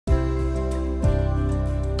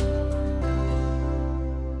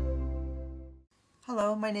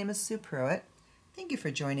Hello, my name is Sue Pruett. Thank you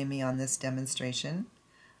for joining me on this demonstration.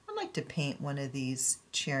 I'd like to paint one of these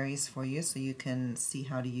cherries for you so you can see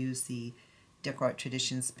how to use the Decor Art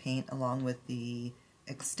Traditions paint along with the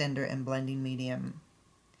extender and blending medium.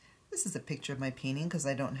 This is a picture of my painting because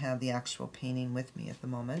I don't have the actual painting with me at the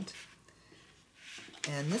moment.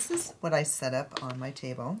 And this is what I set up on my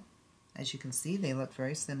table. As you can see, they look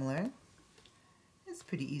very similar. It's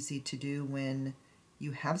pretty easy to do when you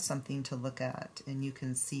have something to look at and you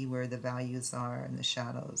can see where the values are and the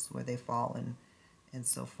shadows, where they fall and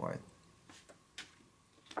so forth.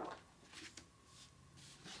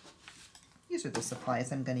 These are the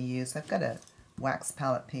supplies I'm going to use. I've got a wax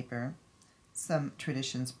palette paper, some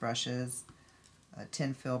Traditions brushes, a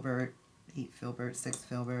 10 filbert, 8 filbert, 6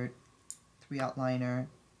 filbert, 3 outliner,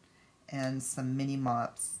 and some mini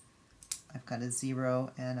mops. I've got a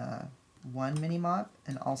 0 and a 1 mini mop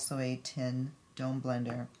and also a 10 dome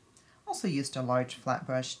blender. Also used a large flat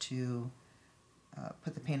brush to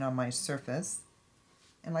put the paint on my surface.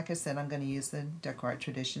 And like I said, I'm going to use the Decor Art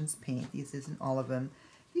Traditions paint. These isn't all of them.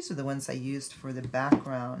 These are the ones I used for the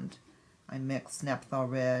background. I mixed Naphthol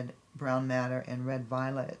Red, Brown Madder, and Red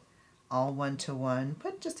Violet, all 1-to-1.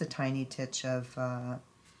 Put just a tiny touch of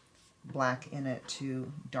black in it to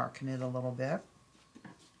darken it a little bit.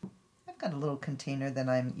 I've got a little container that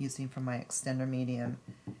I'm using for my extender medium.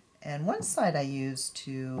 And one side I use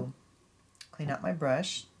to clean out my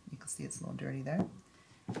brush. You can see it's a little dirty there.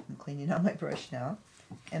 I'm cleaning out my brush now.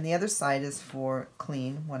 And the other side is for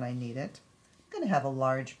clean when I need it. I'm going to have a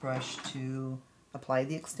large brush to apply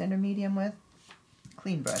the extender medium with.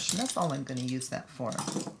 Clean brush, and that's all I'm going to use that for.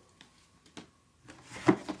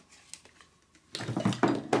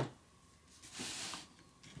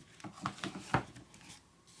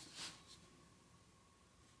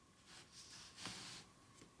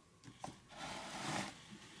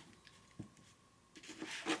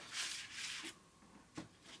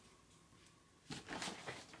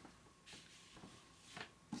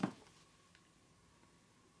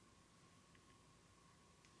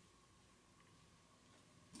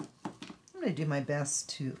 I'm going to do my best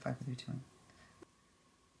to, 5, 4, 3, 2, 1.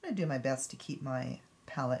 I'm going to do my best to keep my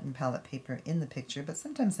palette and palette paper in the picture, but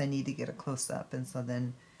sometimes I need to get a close-up, and so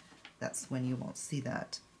then that's when you won't see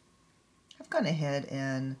that. I've gone ahead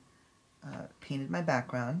and painted my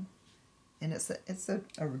background, and it's a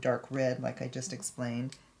dark red like I just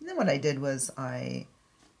explained. And then what I did was I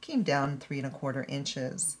came down 3 1/4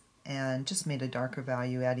 inches and just made a darker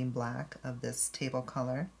value, adding black of this table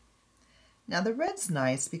color. Now the red's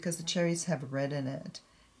nice because the cherries have red in it,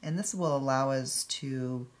 and this will allow us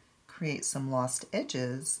to create some lost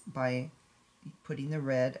edges by putting the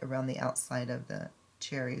red around the outside of the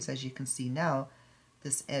cherries. As you can see now,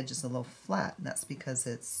 this edge is a little flat, and that's because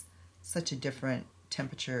it's such a different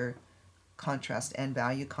temperature contrast and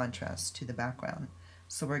value contrast to the background.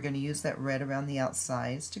 So we're going to use that red around the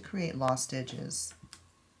outsides to create lost edges.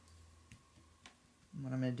 And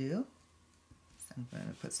what I'm going to do, I'm going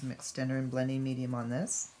to put some extender and blending medium on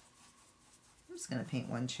this. I'm just going to paint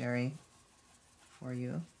one cherry for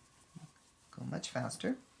you. Go much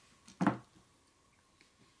faster. And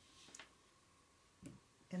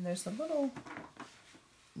there's a little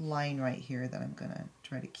line right here that I'm going to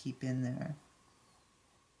try to keep in there.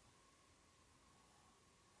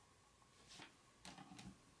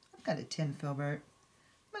 I've got a 10 filbert.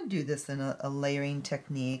 I'm going to do this in a layering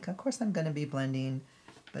technique. Of course I'm going to be blending,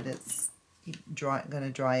 but it's going to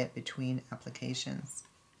dry it between applications.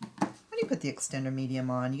 When you put the extender medium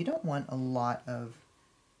on, you don't want a lot of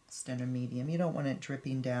extender medium. You don't want it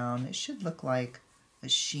dripping down. It should look like a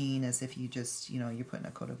sheen, as if you just, you're putting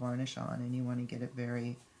a coat of varnish on and you want to get it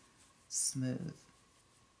very smooth.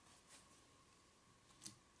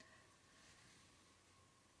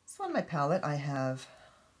 So on my palette I have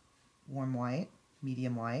warm white,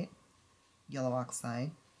 medium white, yellow oxide,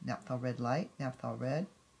 naphthol red light, naphthol red,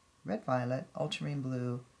 red violet, ultramarine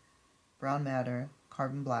blue, brown madder,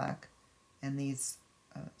 carbon black, and these,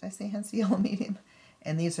 did I say hence yellow medium?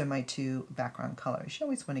 And these are my 2 background colors. You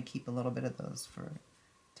always want to keep a little bit of those for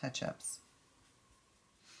touch-ups.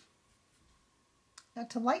 Now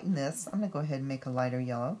to lighten this, I'm going to go ahead and make a lighter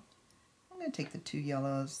yellow. I'm going to take the 2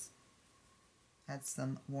 yellows, add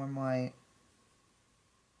some warm white.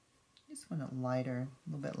 Just want it lighter, a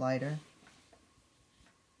little bit lighter.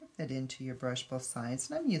 That into your brush both sides,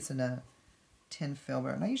 and I'm using a 10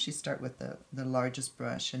 filbert, and I usually start with the largest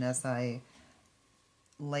brush, and as I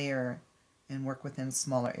layer and work within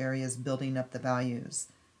smaller areas building up the values,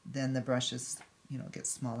 then the brushes get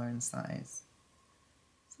smaller in size.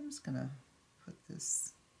 So I'm just going to put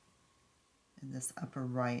this in this upper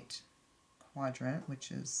right quadrant,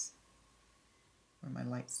 which is where my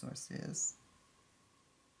light source is.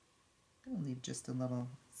 I'm going to leave just a little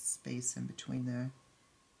space in between there.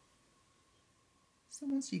 So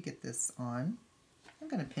once you get this on, I'm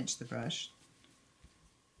going to pinch the brush,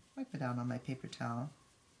 wipe it out on my paper towel.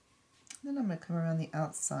 Then I'm going to come around the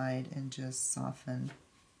outside and just soften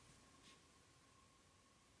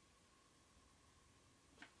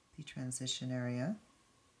the transition area.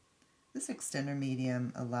 This extender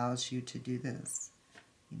medium allows you to do this.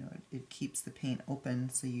 You know, it keeps the paint open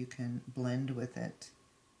so you can blend with it.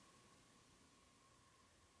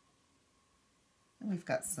 And we've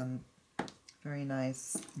got some very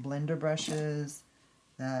nice blender brushes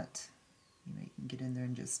that you can get in there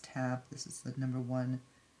and just tap. This is the number 1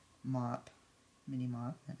 mop, mini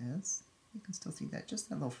mop, that is. You can still see that,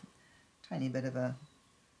 just a little tiny bit of a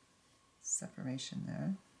separation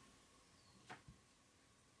there.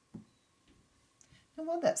 And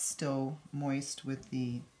while that's still moist with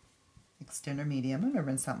the extender medium, I'm going to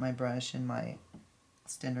rinse out my brush in my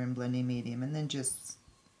extender and blending medium and then just,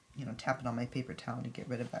 tap it on my paper towel to get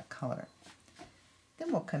rid of that color.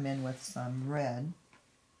 Then we'll come in with some red.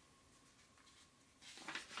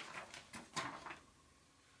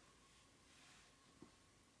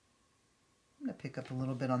 I'm going to pick up a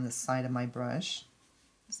little bit on the side of my brush.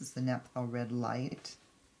 This is the Naphtha Red Light.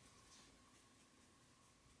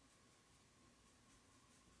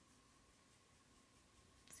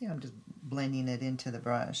 See, I'm just blending it into the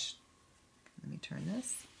brush. Let me turn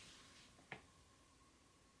this.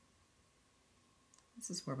 This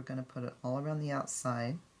is where we're going to put it all around the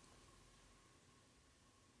outside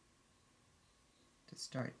to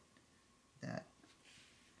start that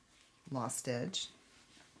lost edge.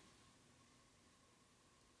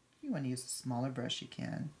 If you want to use a smaller brush, you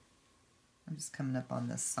can. I'm just coming up on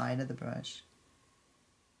the side of the brush,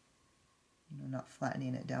 not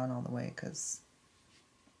flattening it down all the way because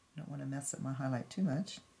I don't want to mess up my highlight too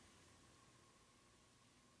much.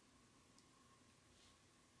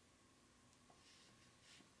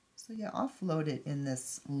 So yeah, offload it in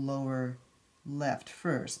this lower left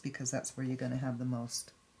first because that's where you're going to have the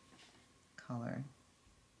most color,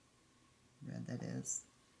 red that is.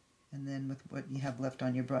 And then with what you have left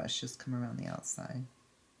on your brush, just come around the outside.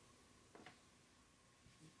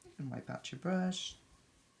 You can wipe out your brush.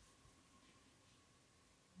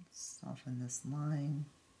 Soften this line.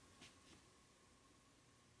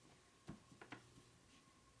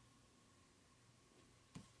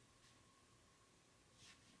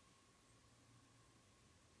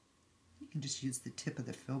 You can just use the tip of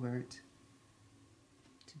the filbert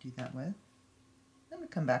to do that with. I'm going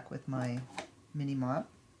to come back with my mini mop.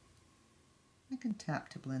 I can tap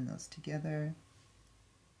to blend those together.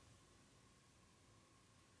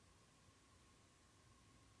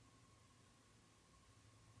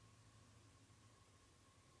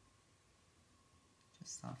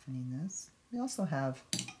 Just softening this. We also have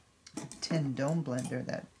a tin dome blender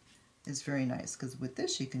that is very nice because with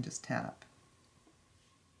this you can just tap.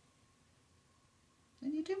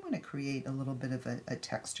 And you do want to create a little bit of a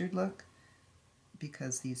textured look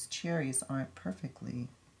because these cherries aren't perfectly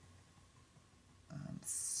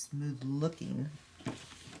smooth looking.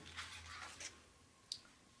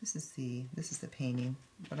 This is the painting,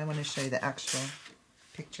 but I want to show you the actual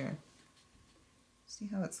picture. See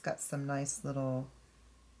how it's got some nice little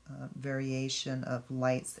variation of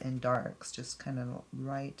lights and darks just kind of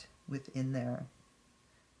right within there.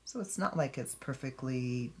 So it's not like it's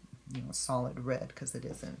perfectly solid red, because it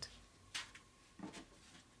isn't.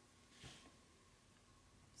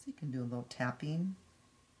 So you can do a little tapping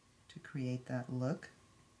to create that look.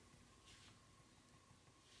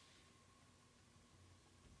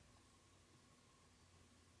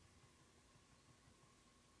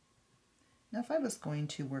 Now if I was going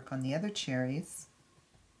to work on the other cherries,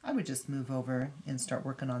 I would just move over and start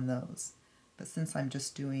working on those. But since I'm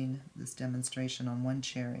just doing this demonstration on one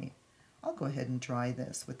cherry, I'll go ahead and dry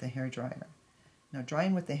this with the hairdryer. Now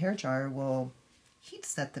drying with the hairdryer will heat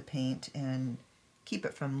set the paint and keep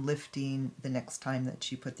it from lifting the next time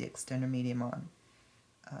that you put the extender medium on.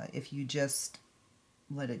 If you just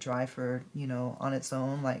let it dry for, on its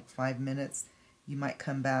own, like 5 minutes, you might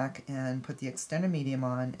come back and put the extender medium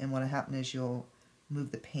on, and what'll happen is you'll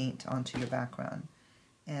move the paint onto your background.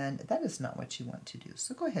 And that is not what you want to do.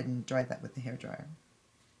 So go ahead and dry that with the hairdryer.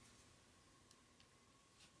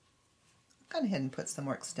 I've gone ahead and put some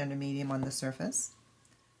more extender medium on the surface.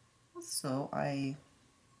 Also, I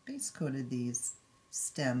base coated these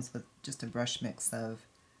stems with just a brush mix of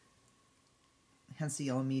Hansa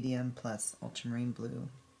Yellow Medium plus Ultramarine Blue.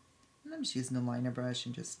 And I'm just using a liner brush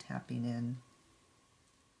and just tapping in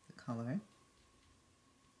the color.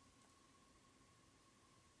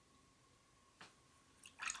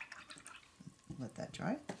 that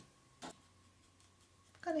dry.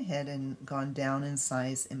 I've gone ahead and gone down in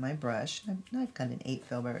size in my brush. Now I've got an 8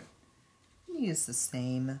 filbert. I'm going to use the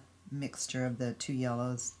same mixture of the 2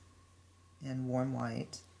 yellows and warm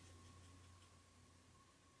white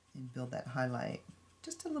and build that highlight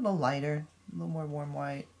just a little lighter, a little more warm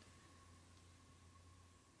white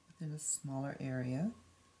within a smaller area.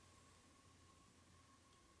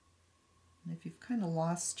 And if you've kind of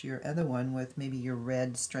lost your other one with maybe your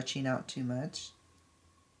red stretching out too much,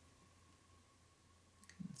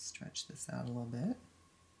 you can stretch this out a little bit.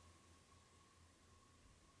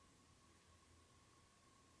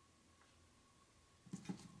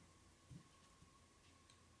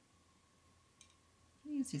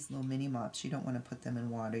 Use these little mini mops. You don't want to put them in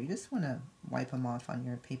water. You just want to wipe them off on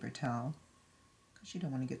your paper towel because you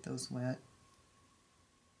don't want to get those wet.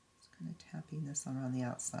 Just kind of tapping this around the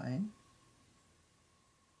outside.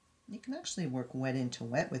 You can actually work wet into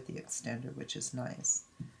wet with the extender, which is nice.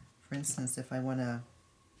 For instance, if I want to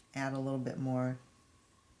add a little bit more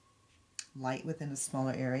light within a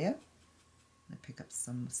smaller area, I'm going to pick up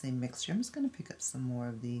some same mixture. I'm just going to pick up some more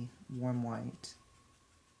of the warm white.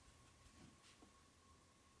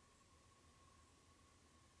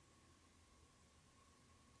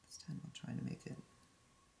 This time I'll try to make it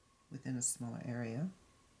within a smaller area.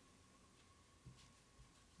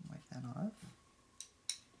 Wipe that off.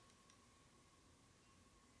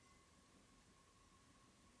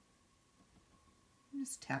 I'm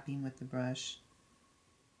just tapping with the brush.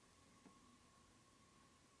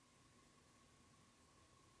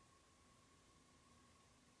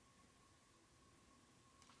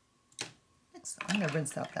 Next, I'm going to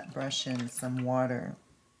rinse out that brush in some water,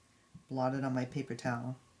 blot it on my paper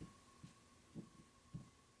towel.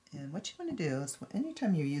 And what you want to do is,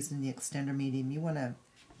 anytime you're using the extender medium, you want to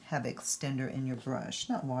have extender in your brush,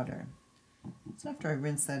 not water. So after I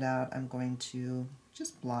rinse that out, I'm going to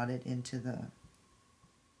just blot it into the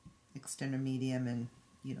extender medium and,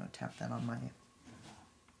 tap that on my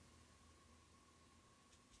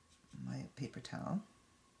paper towel.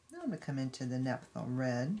 Now I'm going to come into the naphtha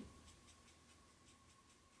red,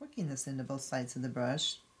 working this into both sides of the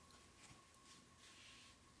brush.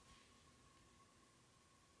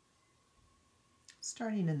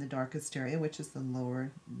 Starting in the darkest area, which is the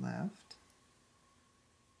lower left.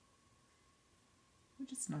 We're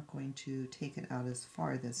just not going to take it out as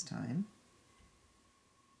far this time.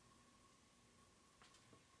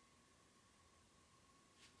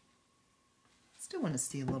 Still want to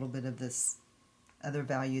see a little bit of this other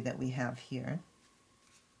value that we have here.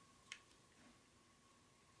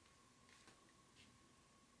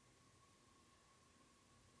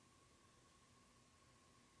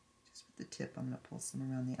 Just with the tip, I'm going to pull some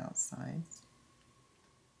around the outsides.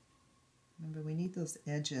 Remember, we need those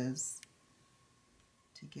edges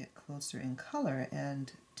to get closer in color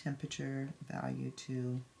and temperature value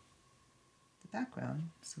to the background,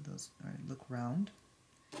 so those look round.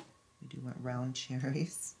 We do want round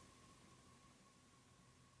cherries.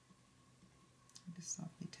 Just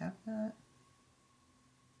softly tap that.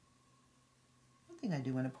 One thing I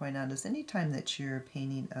do want to point out is anytime that you're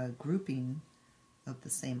painting a grouping of the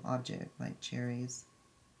same object, like cherries,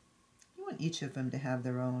 you want each of them to have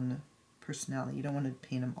their own personality. You don't want to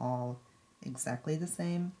paint them all exactly the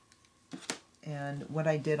same. And what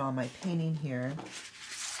I did on my painting here,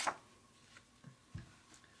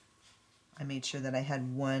 I made sure that I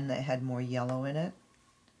had one that had more yellow in it,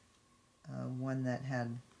 one that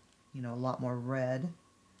had, a lot more red,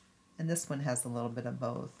 and this one has a little bit of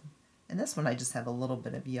both. And this one I just have a little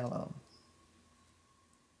bit of yellow.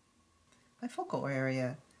 My focal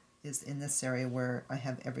area is in this area where I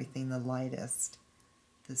have everything the lightest.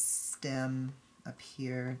 The stem up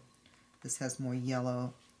here, this has more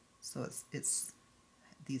yellow, so it's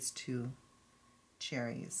these two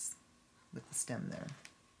cherries with the stem there.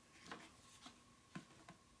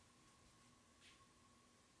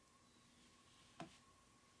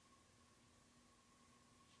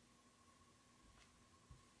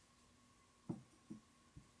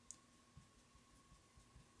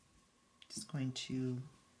 Just going to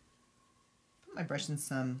put my brush in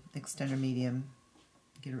some extender medium,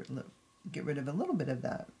 get rid of a little bit of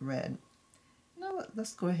that red. Now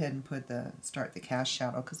let's go ahead and start the cast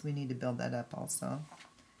shadow, because we need to build that up also.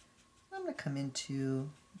 I'm going to come into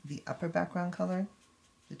the upper background color,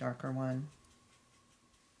 the darker one,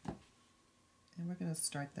 and we're going to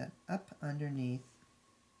start that up underneath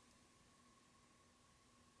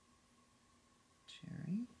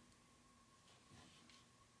cherry.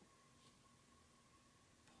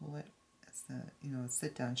 Pull it as the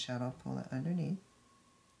sit down shadow, pull it underneath.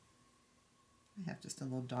 I have just a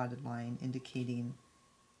little dotted line indicating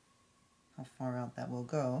how far out that will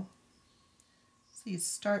go. So you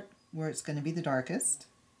start where it's going to be the darkest,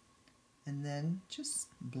 and then just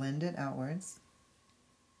blend it outwards.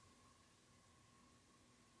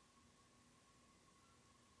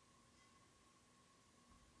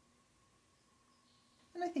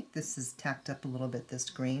 And I think this is tacked up a little bit, this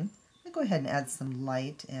green. I'm going to go ahead and add some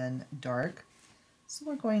light and dark. So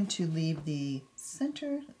we're going to leave the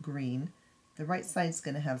center green. The right side's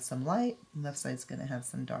going to have some light, left side's going to have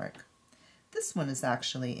some dark. This one is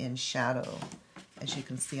actually in shadow, as you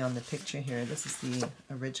can see on the picture here. This is the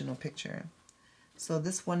original picture. So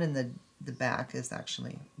this one in the back is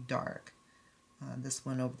actually dark. This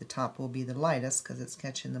one over the top will be the lightest because it's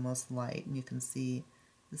catching the most light. And you can see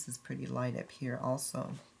this is pretty light up here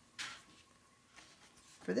also.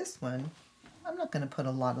 For this one, I'm not going to put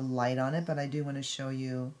a lot of light on it, but I do want to show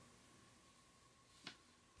you,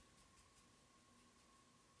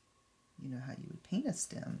 how you would paint a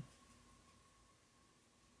stem.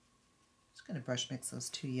 Just going to brush mix those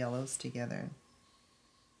two yellows together.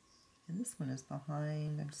 And this one is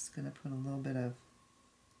behind. I'm just going to put a little bit of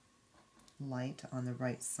light on the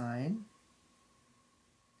right side.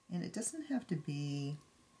 And it doesn't have to be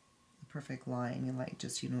a perfect line, like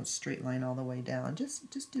just, straight line all the way down.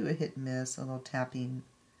 Just do a hit and miss, a little tapping.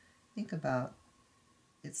 Think about,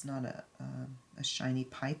 it's not a shiny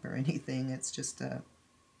pipe or anything. It's just a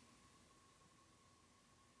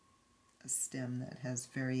stem that has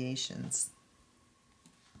variations.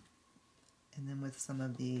 And then with some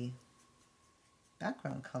of the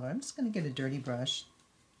background color, I'm just going to get a dirty brush.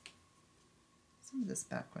 Some of this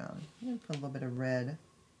background. I'm going to put a little bit of red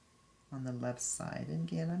on the left side. And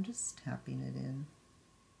again, I'm just tapping it in.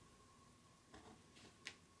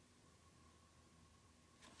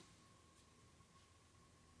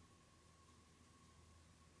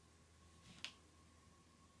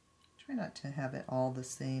 Try not to have it all the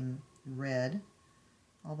same red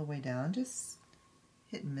all the way down. Just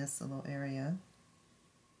hit and miss a little area.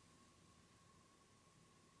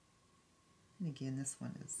 And again, this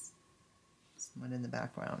one is somewhat in the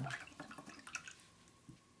background.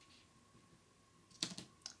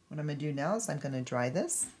 What I'm going to do now is I'm going to dry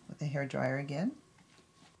this with a hair dryer again.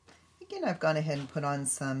 Again, I've gone ahead and put on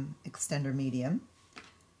some extender medium.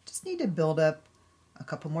 Just need to build up a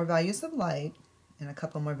couple more values of light and a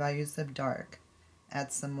couple more values of dark.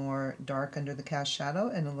 Add some more dark under the cast shadow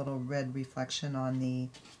and a little red reflection on the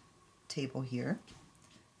table here.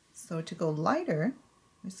 So to go lighter,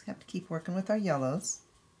 we just have to keep working with our yellows.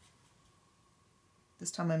 This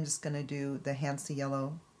time I'm just going to do the Hansa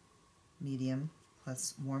yellow medium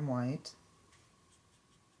plus warm white.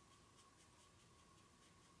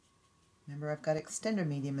 Remember, I've got extender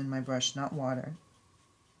medium in my brush, not water.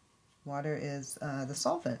 Water is the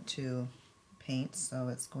solvent to paint, so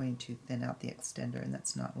it's going to thin out the extender, and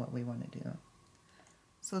that's not what we want to do.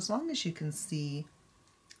 So as long as you can see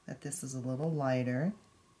that this is a little lighter,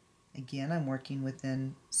 again, I'm working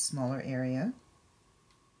within smaller area.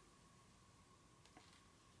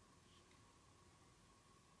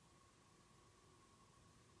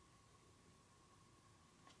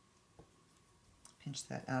 Pinch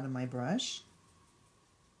that out of my brush.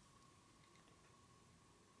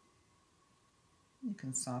 You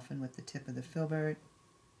can soften with the tip of the filbert.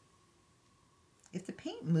 If the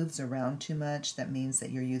paint moves around too much, that means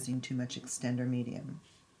that you're using too much extender medium.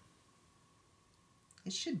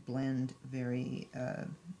 It should blend very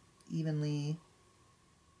evenly,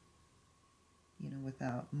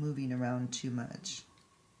 without moving around too much.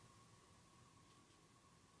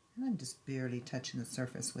 And I'm just barely touching the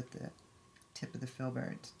surface with the tip of the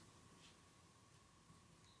filbert.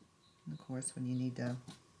 And of course, when you need to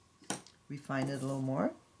refine it a little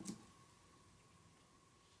more,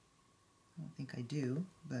 I don't think I do,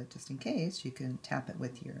 but just in case, you can tap it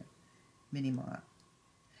with your mini mop.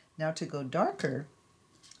 Now to go darker,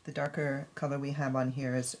 the darker color we have on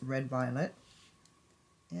here is red violet,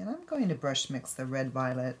 and I'm going to brush mix the red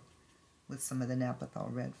violet with some of the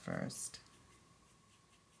Naphthol red first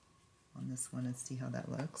on this one and see how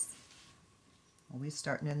that looks. Always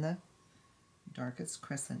starting in the darkest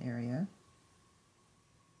crescent area.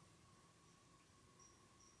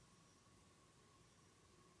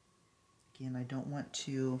 Again, I don't want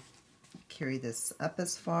to carry this up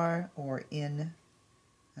as far or in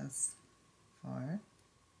as far.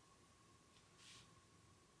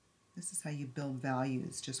 This is how you build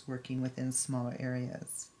values, just working within smaller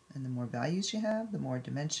areas. And the more values you have, the more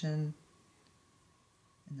dimension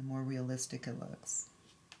and the more realistic it looks.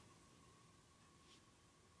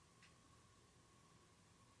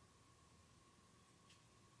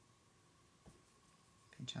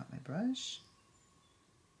 Pinch out my brush.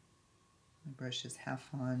 My brush is half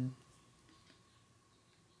on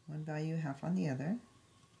one value, half on the other.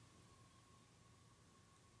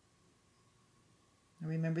 Now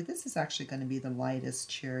remember, this is actually going to be the lightest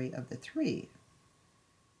cherry of the three,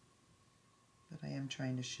 but I am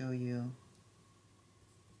trying to show you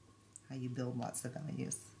how you build lots of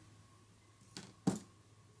values.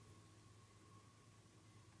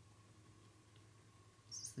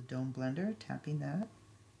 This is the dome blender, tapping that.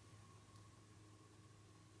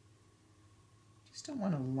 Just don't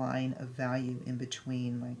want a line of value in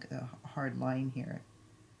between, like a hard line here,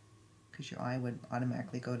 because your eye would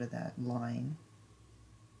automatically go to that line.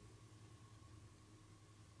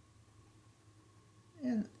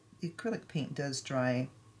 And the acrylic paint does dry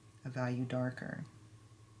a value darker,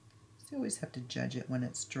 so you always have to judge it when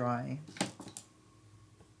it's dry.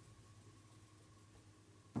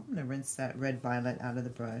 I'm going to rinse that red violet out of the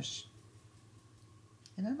brush.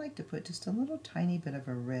 And I like to put just a little tiny bit of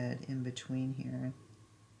a red in between here.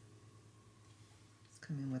 Just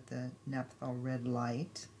come in with the naphtha red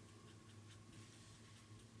light.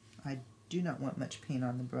 I do not want much paint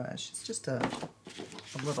on the brush. It's just a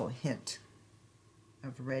little hint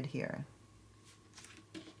of red here.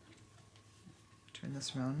 Turn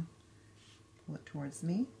this around, pull it towards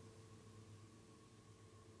me.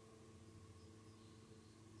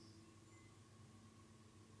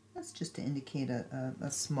 That's just to indicate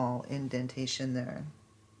a small indentation there.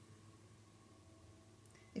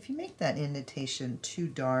 If you make that indentation too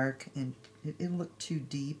dark, and it'll look too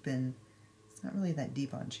deep, and it's not really that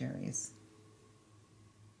deep on cherries.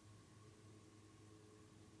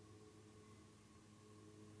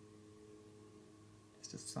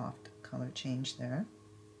 Just a soft color change there.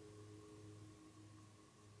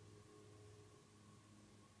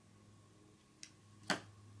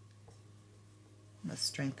 Let's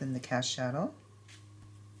strengthen the cast shadow.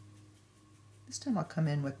 This time I'll come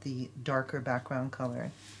in with the darker background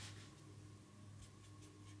color.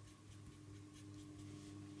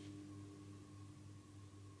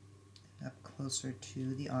 Up closer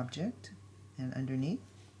to the object and underneath.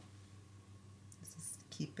 This is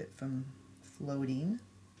to keep it from floating,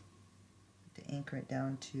 to anchor it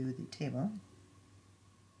down to the table.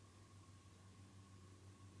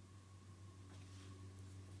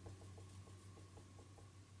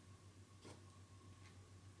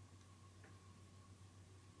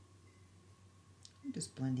 I'm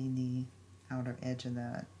just blending the outer edge of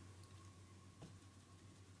that.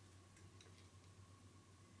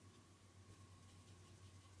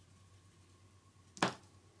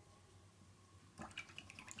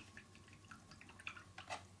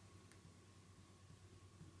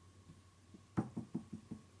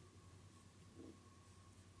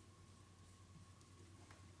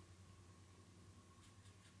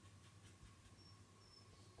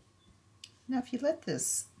 Now if you let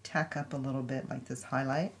this tack up a little bit, like this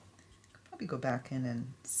highlight, you could probably go back in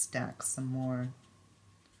and stack some more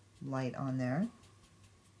light on there.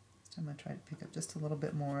 This time I'm going to try to pick up just a little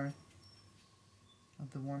bit more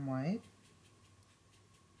of the warm white.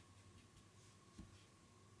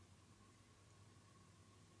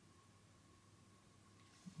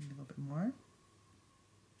 A little bit more.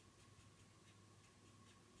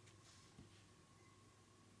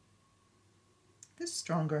 This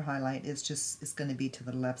stronger highlight is going to be to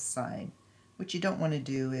the left side. What you don't want to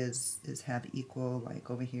do is have equal,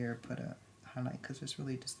 like over here, put a highlight, because there's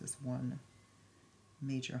really just this one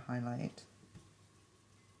major highlight.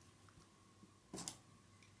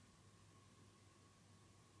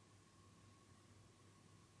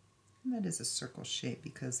 And that is a circle shape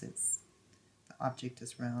because the object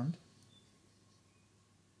is round.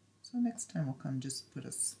 So next time we'll come just put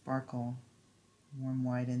a sparkle warm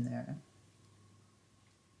white in there.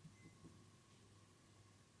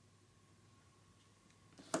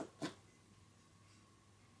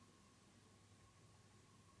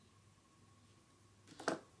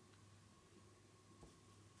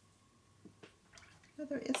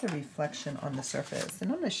 There is a reflection on the surface,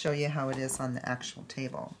 and I'm going to show you how it is on the actual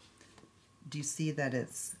table. Do you see that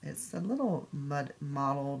it's a little mud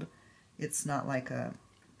mottled? It's not like a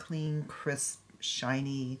clean, crisp,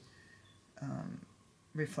 shiny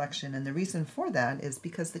reflection, and the reason for that is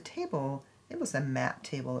because the table, it was a matte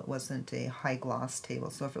table, it wasn't a high gloss table.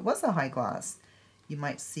 So if it was a high gloss, you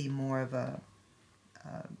might see more of a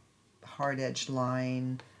hard edged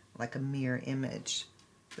line, like a mirror image,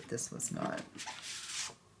 but this was not.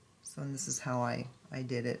 So and this is how I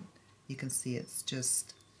did it. You can see it's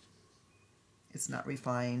not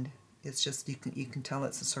refined. It's just, you can tell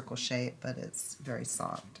it's a circle shape, but it's very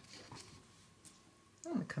soft.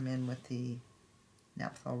 I'm going to come in with the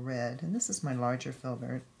naphtha red, and this is my larger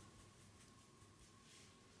filbert.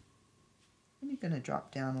 And you're going to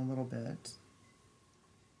drop down a little bit.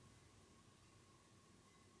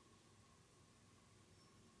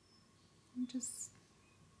 just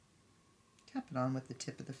tap it on with the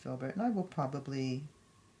tip of the filbert, and I will probably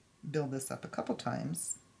build this up a couple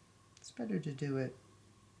times. It's better to do it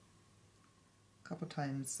a couple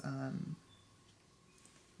times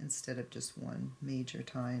instead of just one major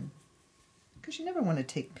time, because you never want to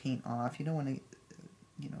take paint off. You don't want to,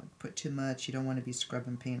 you know, put too much. You don't want to be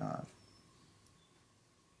scrubbing paint off.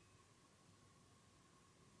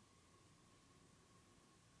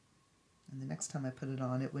 And the next time I put it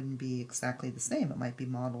on, it wouldn't be exactly the same. It might be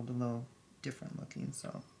modeled a little different looking, so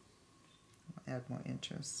I'll add more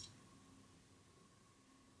interest.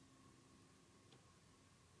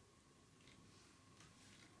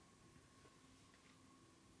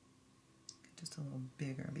 Just a little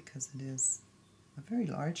bigger because it is a very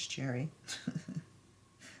large cherry.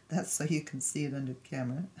 That's so you can see it under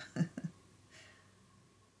camera.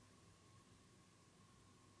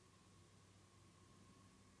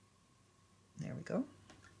 There we go.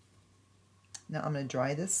 Now I'm going to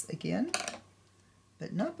dry this again,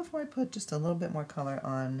 but not before I put just a little bit more color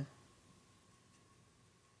on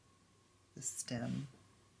the stem.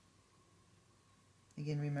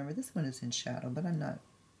 Again, remember this one is in shadow, but I'm not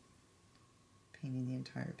painting the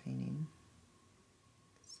entire painting.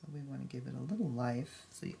 So we want to give it a little life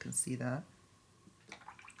so you can see that.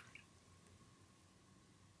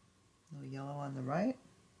 A little yellow on the right.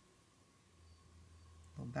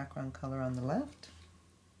 A little background color on the left.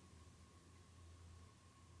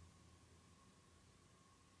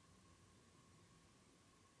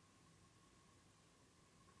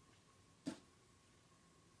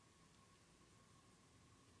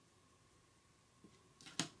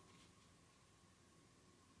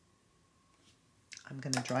 I'm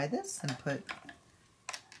going to dry this and put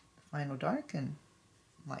final dark and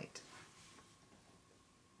light.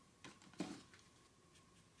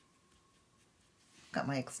 Got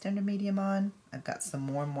my extender medium on. I've got some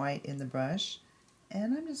warm white in the brush,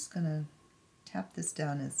 and I'm just going to tap this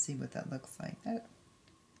down and see what that looks like. That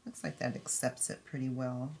looks like that accepts it pretty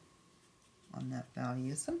well on that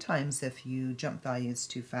value. Sometimes if you jump values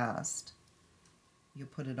too fast, you'll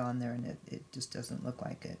put it on there and it just doesn't look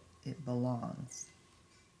like it belongs.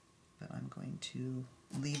 But I'm going to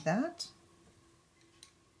leave that.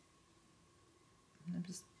 And I'm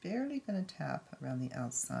just barely going to tap around the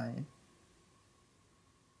outside.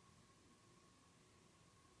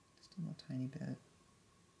 Just a little tiny bit.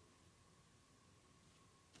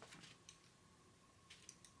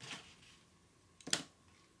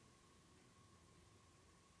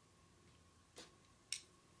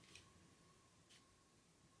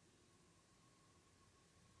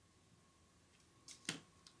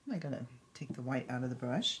 I'm going to take the white out of the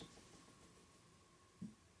brush.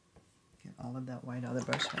 Get all of that white out of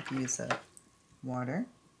the brush. I can use water.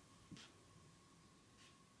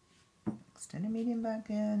 Extend a medium back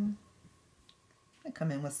in. I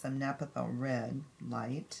come in with some Napa Red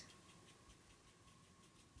light.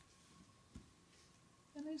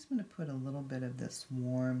 And I just want to put a little bit of this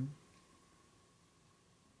warm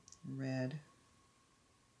red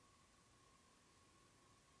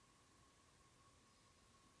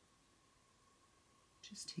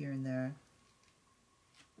just here and there.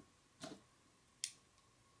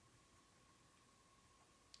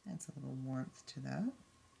 Adds a little warmth to that.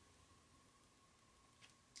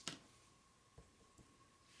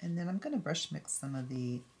 And then I'm going to brush mix some of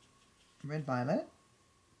the red violet,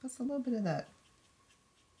 plus a little bit of that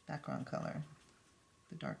background color,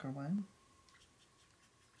 the darker one.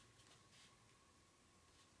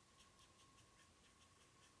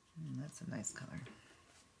 And that's a nice color.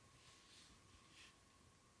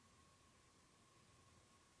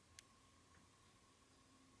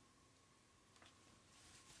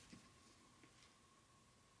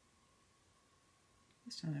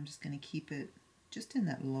 This time I'm just going to keep it just in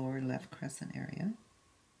that lower left crescent area.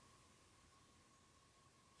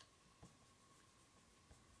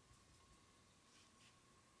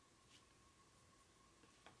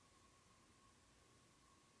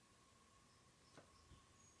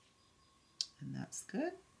 And that's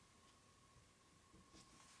good.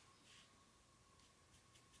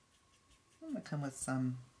 I'm going to come with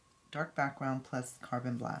some dark background plus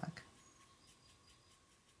carbon black.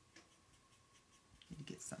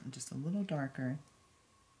 To get something just a little darker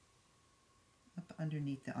up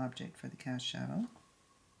underneath the object for the cast shadow.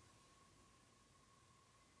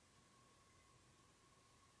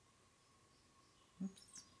 Oops.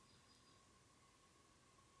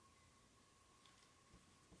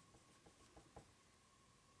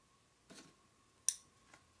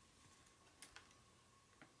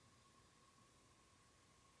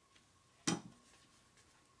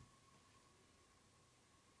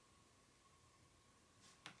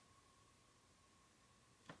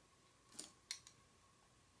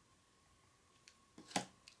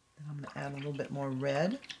 I'm going to add a little bit more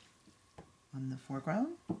red on the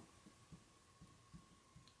foreground. Clean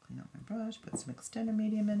out my brush, put some extender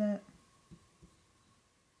medium in it.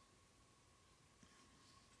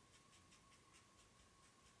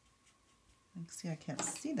 You can see I can't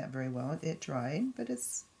see that very well. It dried, but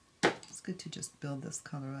it's good to just build this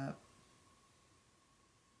color up.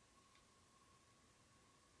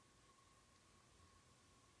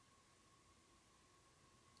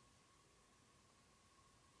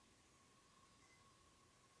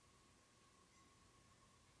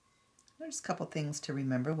 There's a couple things to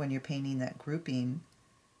remember when you're painting that grouping.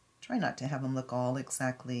 Try not to have them look all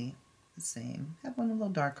exactly the same. Have one a little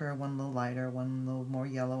darker, one a little lighter, one a little more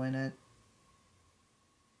yellow in it.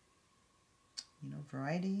 You know,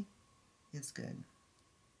 variety is good.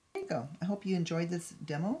 There you go. I hope you enjoyed this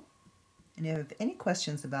demo. And if you have any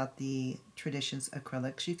questions about the Traditions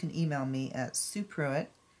acrylics, you can email me at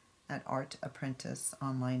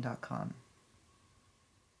SuePruett@artapprenticeonline.com.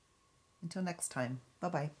 Until next time,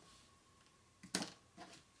 bye-bye.